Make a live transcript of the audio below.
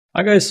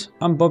Hi guys,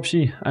 I'm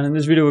Bobshi, and in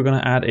this video we're going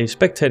to add a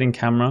spectating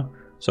camera.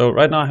 So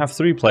right now I have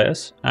 3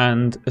 players,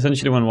 and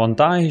essentially when one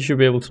dies, you should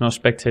be able to now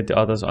spectate the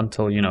others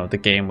until, the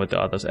game with the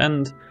others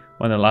end.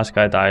 When the last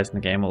guy dies, the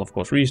game will of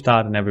course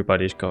restart and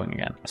everybody's going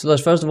again. So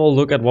let's first of all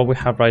look at what we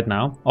have right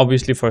now.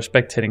 Obviously for a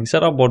spectating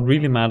setup, what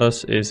really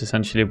matters is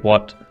essentially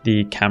what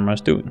the camera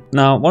is doing.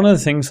 Now, one of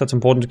the things that's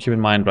important to keep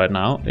in mind right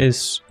now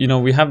is,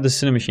 we have the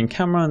Cinemachine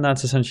camera, and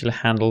that's essentially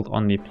handled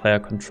on the player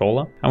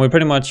controller. And we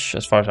pretty much,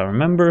 as far as I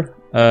remember,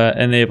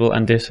 enable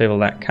and disable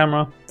that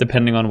camera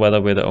depending on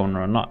whether we're the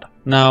owner or not.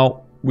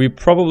 Now, we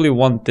probably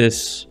want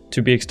this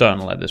to be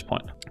external at this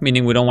point,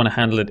 meaning we don't want to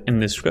handle it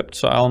in this script.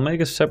 So I'll make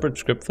a separate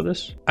script for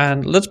this,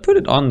 and let's put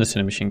it on the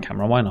Cinemachine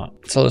camera. Why not?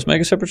 So let's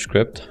make a separate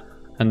script,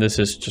 and this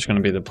is just going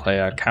to be the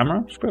player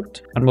camera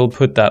script, and we'll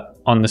put that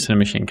on the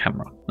Cinemachine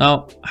camera.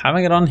 Now,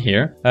 having it on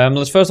here,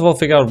 let's first of all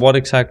figure out what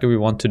exactly we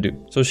want to do.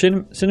 So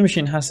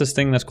Cinemachine has this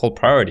thing that's called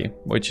priority,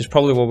 which is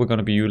probably what we're going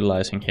to be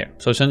utilizing here.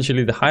 So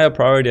essentially, the higher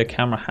priority a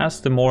camera has,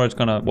 the more it's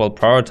going to,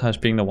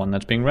 prioritize being the one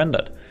that's being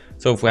rendered.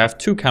 So if we have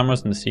 2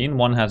 cameras in the scene,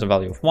 one has a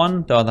value of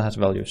 1, the other has a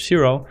value of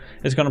 0,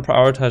 it's going to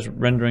prioritize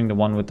rendering the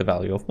one with the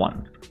value of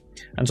 1.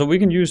 And so we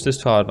can use this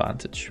to our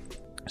advantage.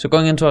 So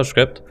going into our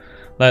script,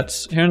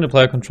 here in the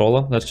player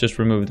controller, let's just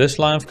remove this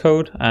line of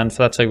code, and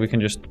for that sake we can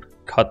just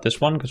cut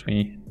this one because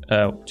we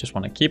just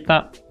want to keep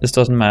that. This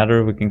doesn't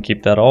matter, we can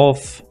keep that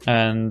off.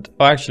 And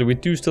actually we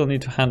do still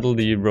need to handle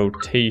the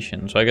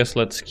rotation, so I guess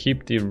let's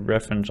keep the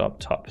reference up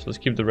top. So let's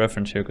keep the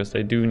reference here because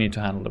they do need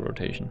to handle the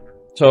rotation.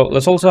 So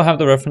let's also have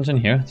the reference in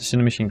here, the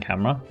Cinemachine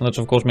camera. Let's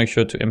of course make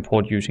sure to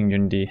import using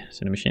Unity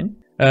Cinemachine.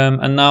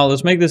 And now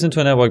let's make this into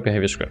a network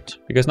behavior script,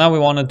 because now we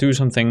want to do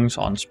some things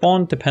on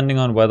spawn depending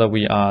on whether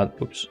we are,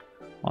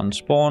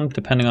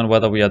 depending on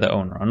whether we are the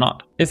owner or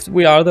not. If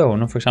we are the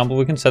owner, for example,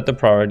 we can set the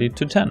priority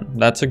to 10.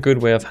 That's a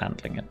good way of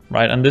handling it,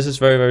 right? And this is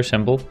very, very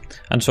simple.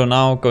 And so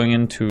now going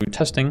into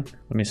testing,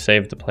 let me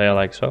save the player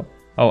like so.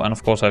 Oh, and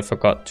of course I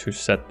forgot to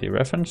set the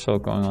reference. So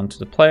going on to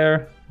the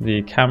player,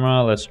 the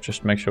camera, let's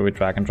just make sure we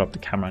drag and drop the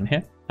camera in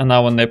here. And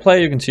now when they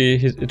play, you can see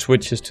it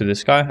switches to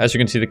this guy. As you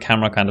can see, the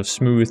camera kind of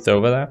smoothed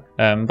over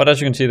there. But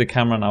as you can see, the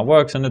camera now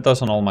works, and it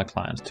does on all my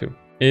clients too.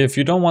 If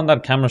you don't want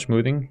that camera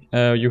smoothing,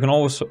 you can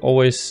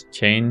always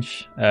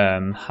change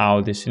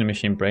how the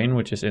Cinemachine brain,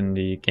 which is in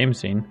the game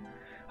scene,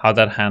 how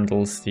that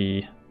handles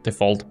the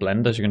default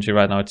blend. As you can see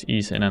right now, it's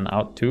ease in and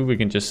out too. We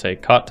can just say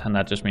cut, and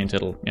that just means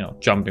it'll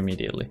jump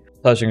immediately.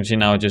 So as you can see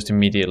now, it just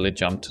immediately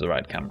jumped to the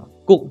right camera.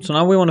 Cool. So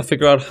now we want to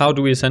figure out how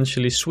do we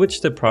essentially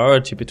switch the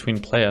priority between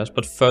players,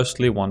 but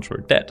firstly once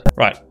we're dead.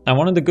 Right. And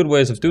one of the good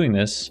ways of doing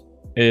this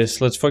is,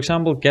 let's for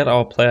example get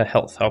our player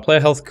health. Our player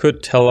health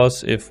could tell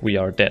us if we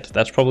are dead.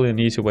 That's probably an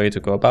easy way to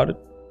go about it.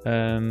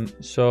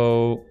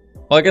 Well,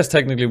 I guess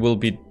technically we'll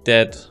be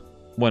dead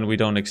when we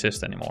don't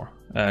exist anymore,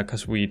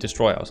 because we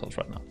destroy ourselves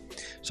right now.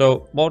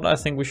 So what I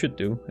think we should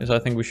do is I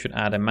think we should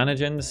add a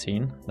manager in the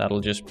scene.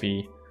 That'll just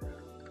be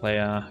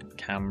player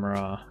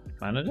camera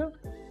manager,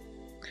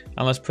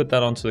 and let's put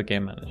that onto the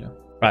game manager.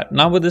 Right,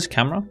 now with this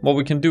camera, what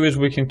we can do is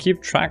we can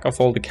keep track of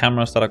all the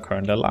cameras that are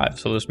currently alive.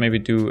 So let's maybe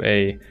do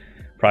a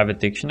private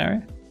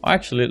dictionary. Or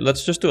actually,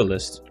 let's just do a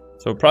list.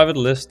 So a private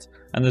list,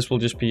 and this will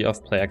just be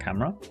of player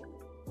camera,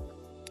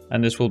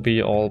 and this will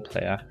be all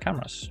player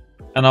cameras.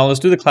 And now let's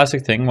do the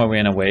classic thing where we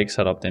in awake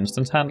set up the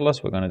instance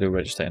handlers. We're going to do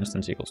register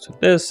instance equals to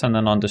this, and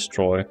then on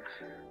destroy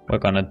we're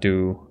going to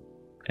do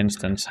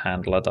instance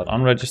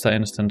handler.onRegister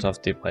instance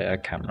of the player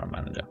camera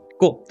manager.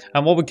 Cool.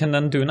 And what we can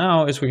then do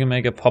now is we can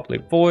make a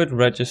public void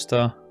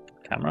register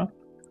camera,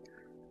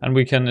 and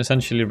we can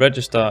essentially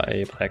register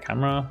a player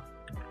camera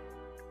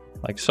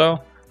like so,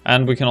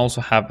 and we can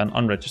also have an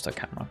unregistered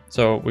camera.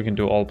 So we can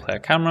do all player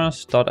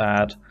cameras dot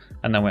add,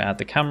 and then we add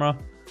the camera.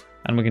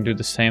 And we can do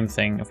the same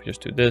thing if we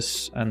just do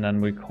this, and then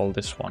we call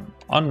this one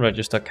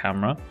unregistered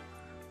camera,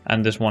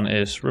 and this one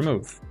is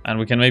remove. And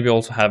we can maybe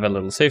also have a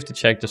little safety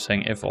check just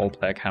saying if all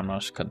player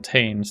cameras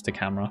contains the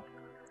camera,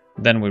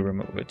 then we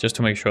remove it, just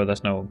to make sure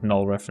there's no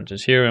null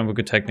references here. And we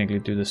could technically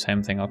do the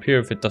same thing up here.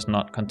 If it does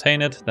not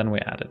contain it, then we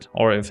add it,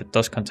 or if it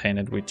does contain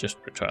it, we just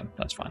return.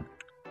 That's fine.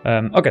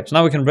 Okay, so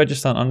now we can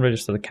register and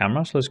unregister the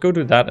camera. So let's go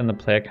do that in the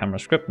player camera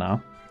script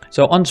now.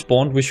 So on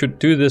spawned, we should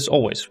do this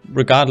always,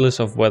 regardless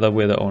of whether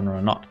we're the owner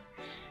or not.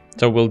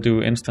 So we'll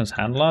do instance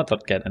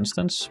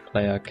handler.getInstance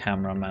player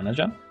camera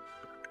manager,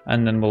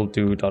 and then we'll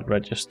do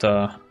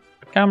 .register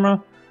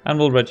camera, and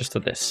we'll register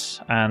this.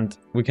 And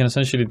we can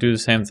essentially do the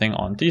same thing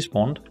on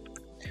despawned,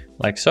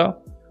 like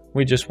so.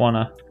 We just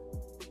want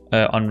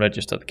to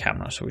unregister the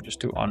camera, so we just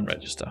do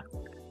unregister,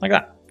 like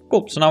that.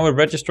 Cool. So now we're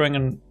registering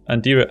and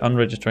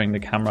unregistering the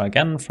camera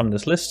again from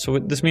this list. So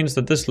this means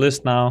that this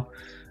list now,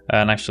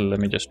 and actually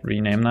let me just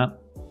rename that.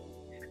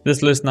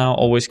 This list now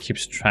always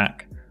keeps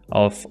track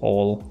of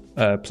all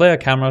player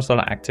cameras that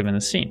are active in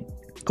the scene.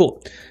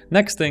 Cool.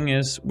 Next thing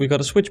is we got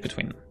to switch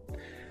between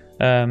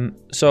them.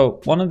 So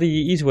one of the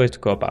easy ways to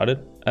go about it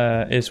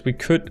is we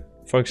could,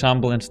 for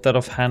example, instead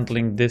of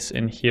handling this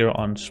in here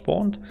on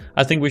spawned,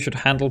 I think we should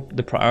handle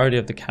the priority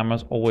of the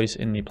cameras always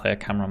in the player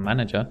camera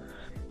manager.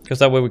 because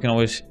that way we can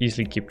always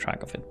easily keep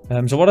track of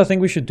it. So what I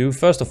think we should do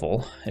first of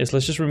all is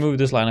let's just remove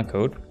this line of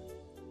code,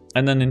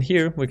 and then in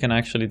here we can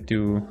actually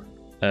do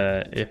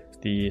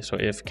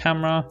if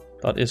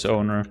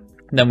camera.isOwner,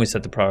 then we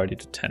set the priority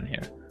to 10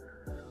 here.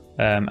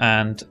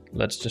 And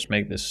let's just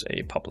make this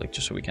a public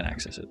just so we can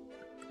access it,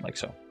 like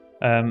so.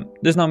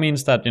 This now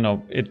means that, you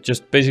know, it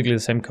just basically the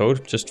same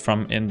code just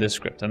from in this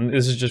script. And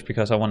this is just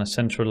because I want to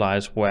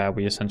centralize where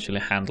we essentially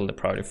handle the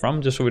priority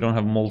from, just so we don't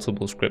have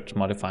multiple scripts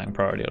modifying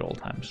priority at all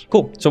times.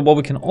 Cool. So what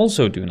we can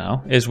also do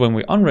now is when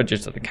we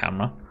unregister the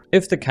camera,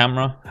 if the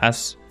camera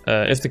has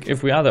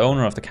if we are the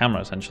owner of the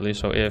camera essentially,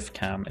 so if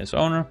cam is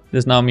owner,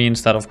 this now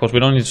means that of course we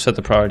don't need to set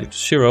the priority to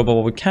 0, but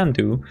what we can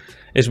do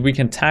is we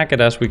can tag it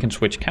as we can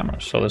switch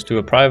cameras. So let's do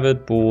a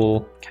private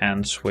bool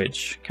can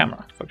switch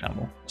camera, for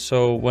example.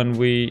 So when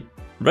we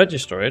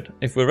register it,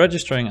 if we're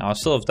registering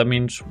ourselves, that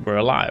means we're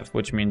alive,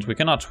 which means we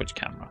cannot switch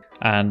camera.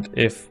 And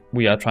if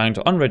we are trying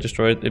to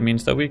unregister it, it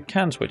means that we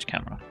can switch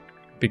camera.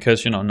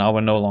 Because, you know, now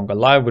we're no longer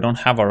live, we don't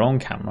have our own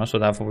camera, so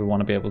therefore we want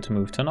to be able to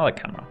move to another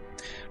camera.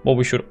 What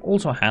we should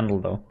also handle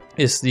though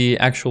is the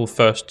actual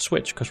first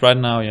switch, because right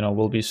now, you know,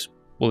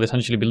 we'll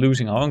essentially be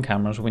losing our own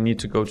camera, so we need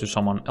to go to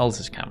someone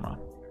else's camera.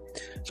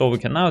 So what we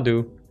can now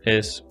do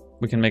is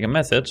we can make a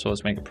method, so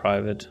let's make a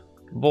private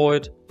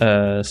void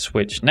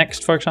switch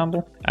next, for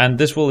example, and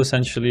this will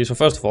essentially, so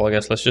first of all, I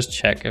guess let's just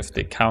check if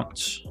the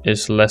count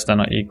is less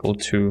than or equal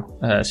to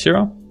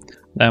 0.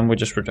 Then we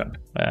just return.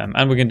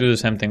 And we can do the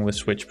same thing with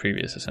switch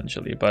previous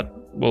essentially, but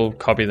we'll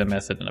copy the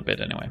method in a bit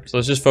anyway. So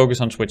let's just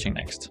focus on switching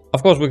next.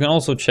 Of course, we can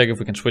also check if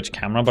we can switch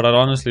camera, but I'd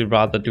honestly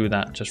rather do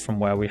that just from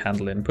where we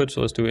handle input.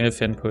 So let's do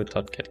if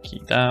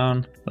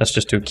input.getKeyDown. Let's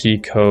just do key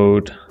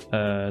code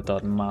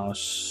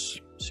 .mouse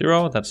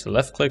 0. That's the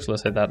left click. So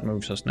let's say that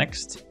moves us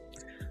next.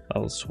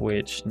 I'll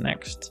switch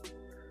next.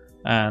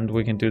 And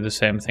we can do the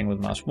same thing with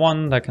mouse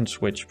 1 that can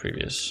switch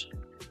previous.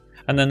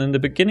 And then in the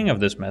beginning of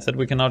this method,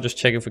 we can now just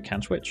check if we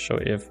can switch. So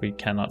if we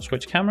cannot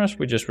switch cameras,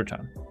 we just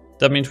return.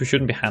 That means we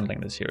shouldn't be handling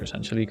this here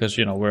essentially, because,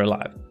 you know, we're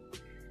alive.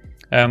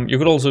 You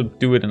could also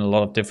do it in a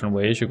lot of different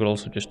ways. You could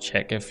also just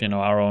check if, you know,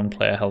 our own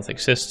player health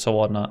exists or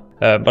whatnot.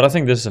 But I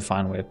think this is a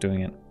fine way of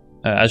doing it.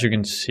 As you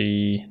can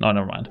see, no,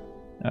 never mind.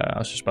 I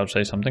was just about to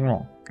say something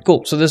wrong.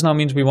 Cool, so this now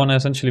means we want to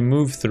essentially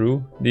move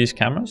through these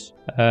cameras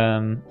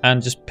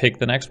and just pick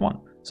the next one.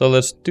 So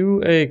let's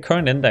do a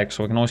current index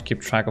so we can always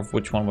keep track of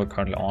which one we're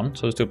currently on.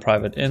 So let's do a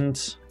private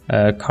int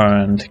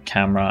current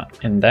camera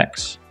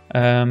index.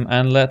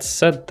 And let's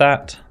set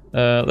that,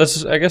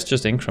 let's I guess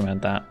just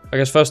increment that. I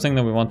guess first thing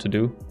that we want to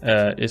do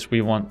is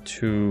we want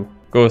to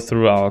go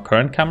through our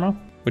current camera,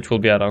 which will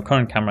be at our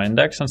current camera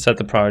index, and set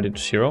the priority to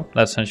 0.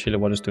 That's essentially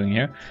what it's doing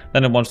here.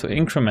 Then it wants to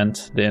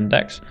increment the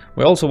index.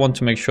 We also want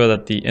to make sure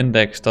that the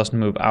index doesn't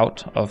move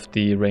out of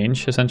the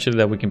range, essentially,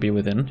 that we can be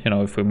within, you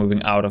know, if we're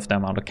moving out of the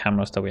amount of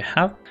cameras that we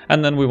have.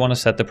 And then we want to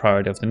set the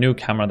priority of the new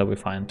camera that we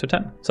find to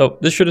 10. So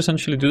this should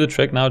essentially do the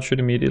trick. Now it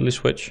should immediately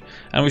switch.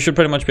 And we should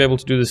pretty much be able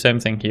to do the same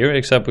thing here,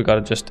 except we got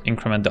to just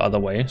increment the other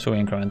way. So we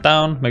increment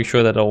down, make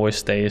sure that it always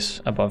stays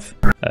above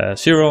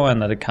 0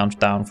 and that it counts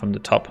down from the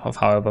top of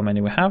however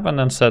many we have, and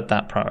then set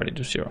that priority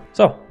to 0.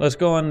 So let's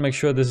go and make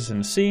sure this is in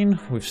the scene.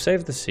 We've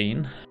saved the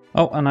scene.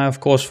 Oh, and I of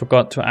course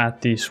forgot to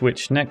add the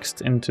switch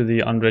next into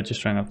the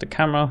unregistering of the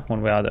camera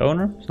when we are the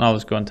owner. So now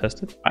let's go and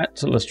test it. All right,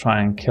 so let's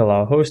try and kill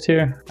our host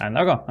here. And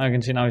there we go. Now you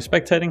can see now he's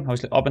spectating.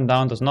 Obviously up and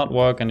down does not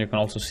work, and you can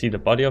also see the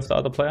body of the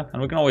other player.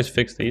 And we can always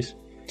fix these.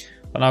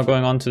 But now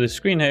going on to the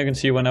screen here, you can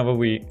see whenever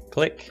we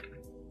click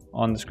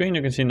on the screen,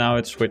 you can see now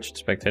it's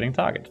switched spectating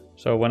target.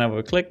 So whenever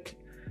we click,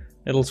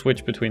 it'll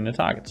switch between the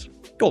targets.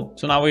 Cool,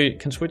 so now we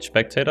can switch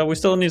spectator. We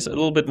still need a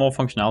little bit more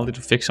functionality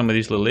to fix some of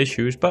these little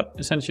issues, but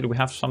essentially we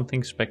have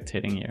something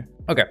spectating here.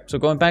 Okay, so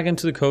going back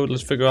into the code,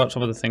 let's figure out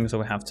some of the things that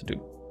we have to do.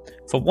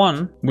 For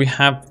one, we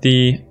have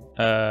the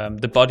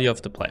body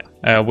of the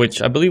player,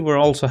 which I believe we're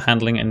also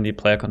handling in the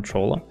player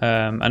controller.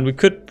 And we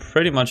could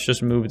pretty much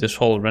just move this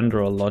whole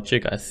renderer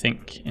logic, I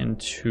think,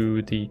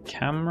 into the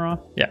camera.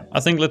 Yeah, I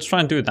think let's try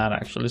and do that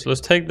actually. So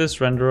let's take this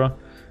renderer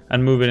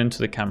and move it into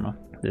the camera.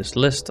 This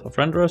list of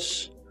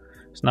renderers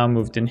is now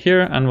moved in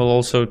here, and we'll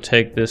also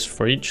take this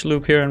for each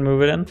loop here and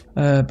move it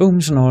in.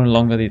 Boom, so no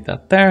longer need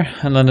that there.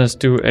 And then let's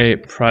do a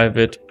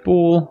private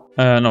bool.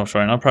 No,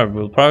 sorry, not private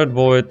bool, private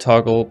void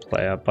toggle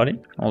player body.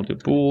 I'll do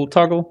bool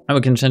toggle, and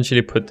we can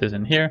essentially put this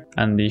in here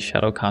and the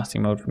shadow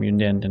casting mode from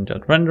Unity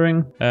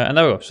Engine.rendering. And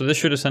there we go. So this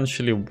should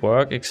essentially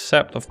work,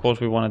 except of course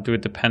we want to do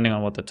it depending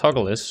on what the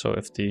toggle is. So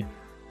if the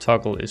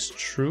toggle is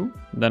true,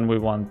 then we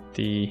want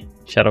the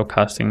shadow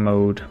casting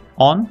mode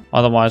on.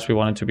 Otherwise, we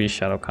want it to be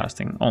shadow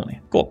casting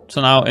only. Cool.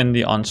 So now in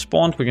the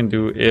unspawned, we can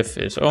do if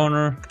is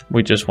owner.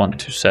 We just want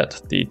to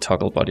set the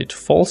toggle body to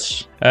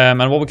false. And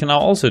what we can now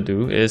also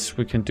do is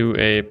we can do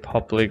a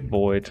public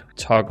void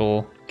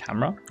toggle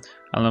camera,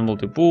 and then we'll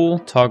do bool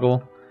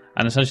toggle.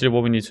 And essentially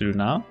what we need to do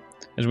now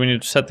is we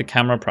need to set the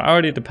camera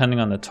priority depending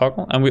on the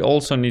toggle, and we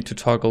also need to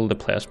toggle the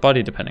player's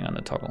body depending on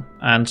the toggle.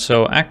 And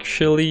so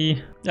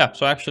actually, yeah,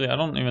 so actually I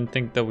don't even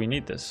think that we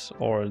need this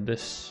or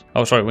this.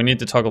 Oh, sorry, we need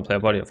the toggle player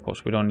body, of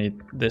course. We don't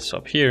need this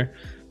up here,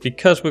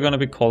 because we're going to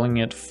be calling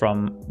it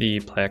from the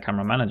player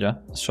camera manager.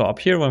 So up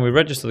here, when we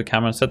register the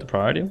camera and set the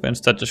priority, we're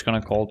instead just going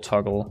to call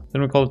toggle.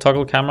 Didn't we call it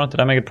toggle camera? Did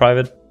I make it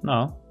private?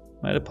 No,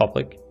 I made it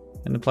public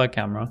in the player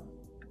camera.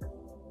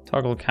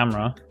 Toggle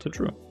camera to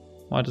true.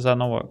 Why does that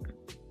not work?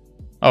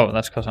 Oh,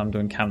 that's because I'm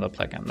doing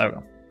cam.playCam. There we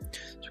go.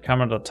 So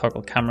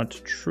camera.toggle camera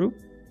to true.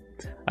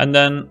 And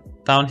then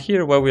down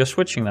here where we are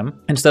switching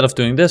them, instead of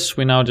doing this,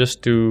 we now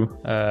just do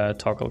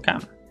toggle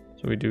cam.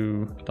 So we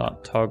do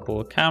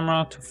 .toggle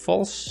camera to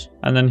false.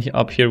 And then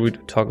up here we do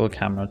toggle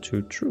camera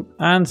to true.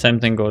 And same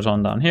thing goes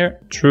on down here.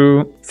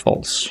 True,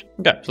 false.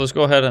 Okay, so let's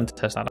go ahead and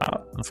test that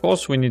out. Of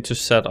course, we need to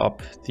set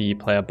up the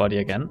player body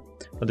again.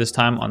 But this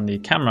time on the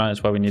camera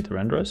is where we need the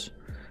renderers.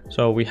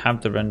 So we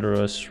have the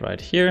renderers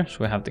right here. So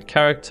we have the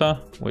character,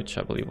 which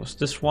I believe was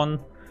this one.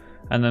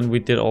 And then we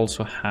did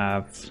also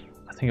have,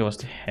 I think it was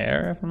the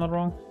hair, if I'm not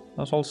wrong.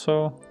 That's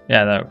also,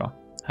 yeah, there we go.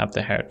 Have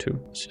the hair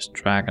too. Let's just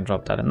drag and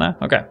drop that in there.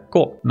 Okay,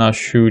 cool. Now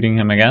shooting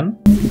him again.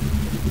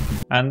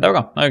 And there we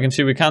go. Now you can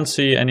see we can't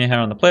see any hair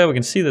on the player. We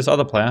can see this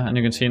other player. And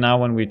you can see now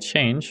when we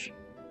change,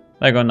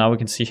 there you go. Now we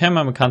can see him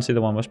and we can't see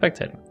the one we're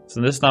spectating. So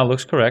this now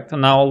looks correct.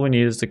 And now all we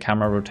need is the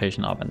camera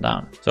rotation up and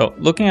down. So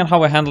looking at how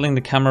we're handling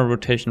the camera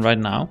rotation right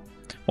now,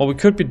 what we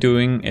could be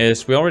doing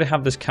is we already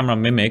have this camera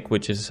mimic,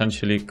 which is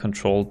essentially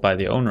controlled by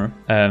the owner.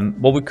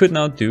 What we could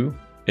now do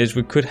is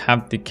we could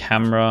have the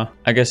camera,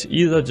 I guess,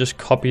 either just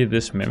copy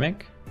this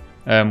mimic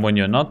when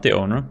you're not the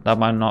owner. That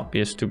might not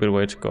be a stupid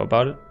way to go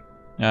about it.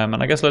 And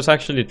I guess let's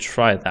actually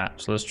try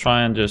that. So let's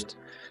try and just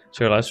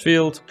serialize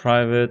field,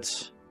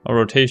 private, or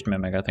rotation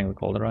mimic, I think we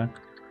called it, right?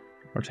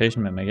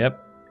 Rotation mimic,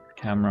 yep.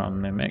 Camera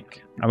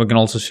mimic. And we can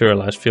also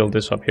serialize field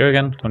this up here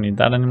again. Don't need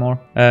that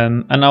anymore.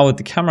 And now with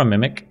the camera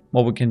mimic,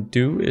 what we can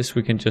do is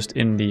we can just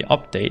in the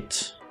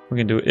update, we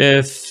can do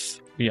if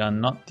we are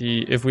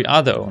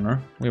the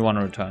owner, we want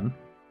to return.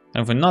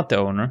 And if we're not the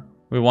owner,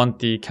 we want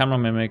the camera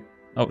mimic,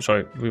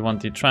 we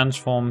want the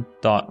transform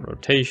dot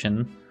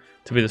rotation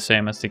to be the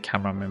same as the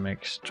camera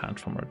mimic's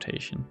transform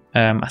rotation.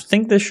 I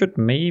think this should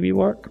maybe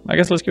work. I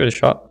guess let's give it a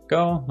shot.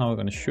 Go. Now we're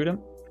going to shoot him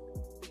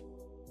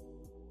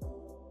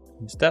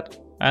instead.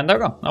 And there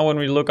we go. Now when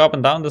we look up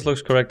and down, this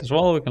looks correct as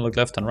well. We can look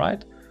left and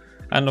right.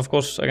 And of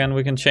course, again,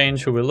 we can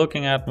change who we're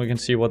looking at. And we can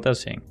see what they're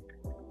seeing.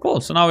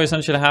 Cool. So now we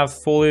essentially have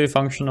fully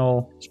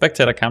functional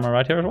spectator camera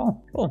right here as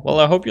well. Cool. Well,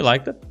 I hope you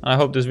liked it. I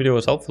hope this video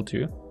was helpful to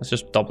you. Let's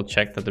just double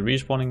check that the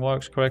respawning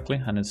works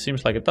correctly. And it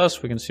seems like it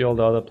does. We can see all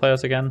the other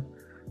players again.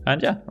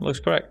 And yeah, it looks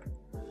correct.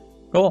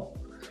 Cool.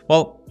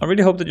 Well, I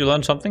really hope that you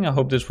learned something. I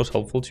hope this was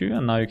helpful to you.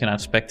 And now you can add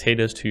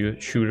spectators to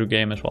your shooter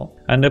game as well.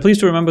 And please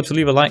do remember to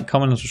leave a like,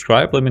 comment, and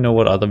subscribe. Let me know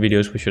what other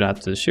videos we should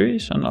add to the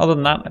series. And other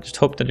than that, I just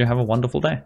hope that you have a wonderful day.